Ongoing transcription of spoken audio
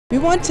We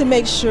want to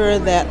make sure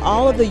that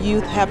all of the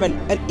youth have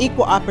an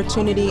equal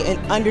opportunity and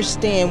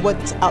understand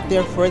what's out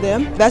there for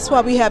them. That's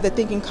why we have the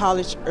Thinking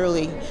College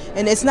Early.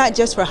 And it's not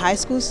just for high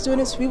school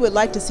students. We would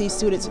like to see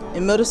students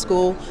in middle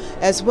school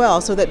as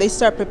well so that they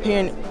start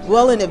preparing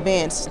well in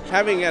advance.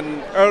 Having an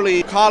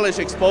early college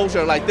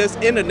exposure like this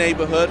in the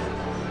neighborhood,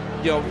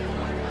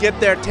 get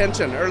their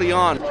attention early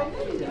on.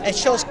 It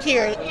shows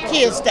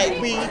kids that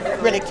we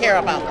really care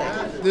about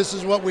them. This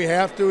is what we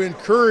have to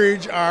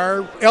encourage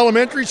our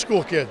elementary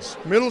school kids,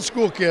 middle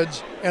school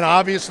kids, and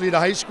obviously the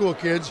high school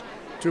kids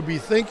to be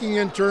thinking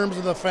in terms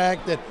of the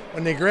fact that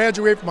when they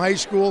graduate from high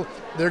school,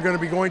 they're going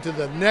to be going to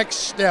the next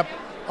step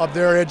of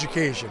their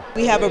education.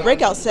 We have a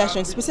breakout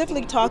session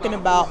specifically talking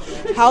about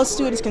how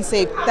students can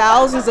save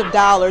thousands of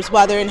dollars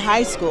while they're in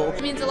high school.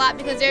 It means a lot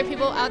because there are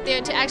people out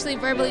there to actually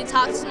verbally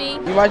talk to me.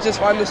 You might just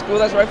find the school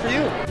that's right for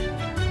you.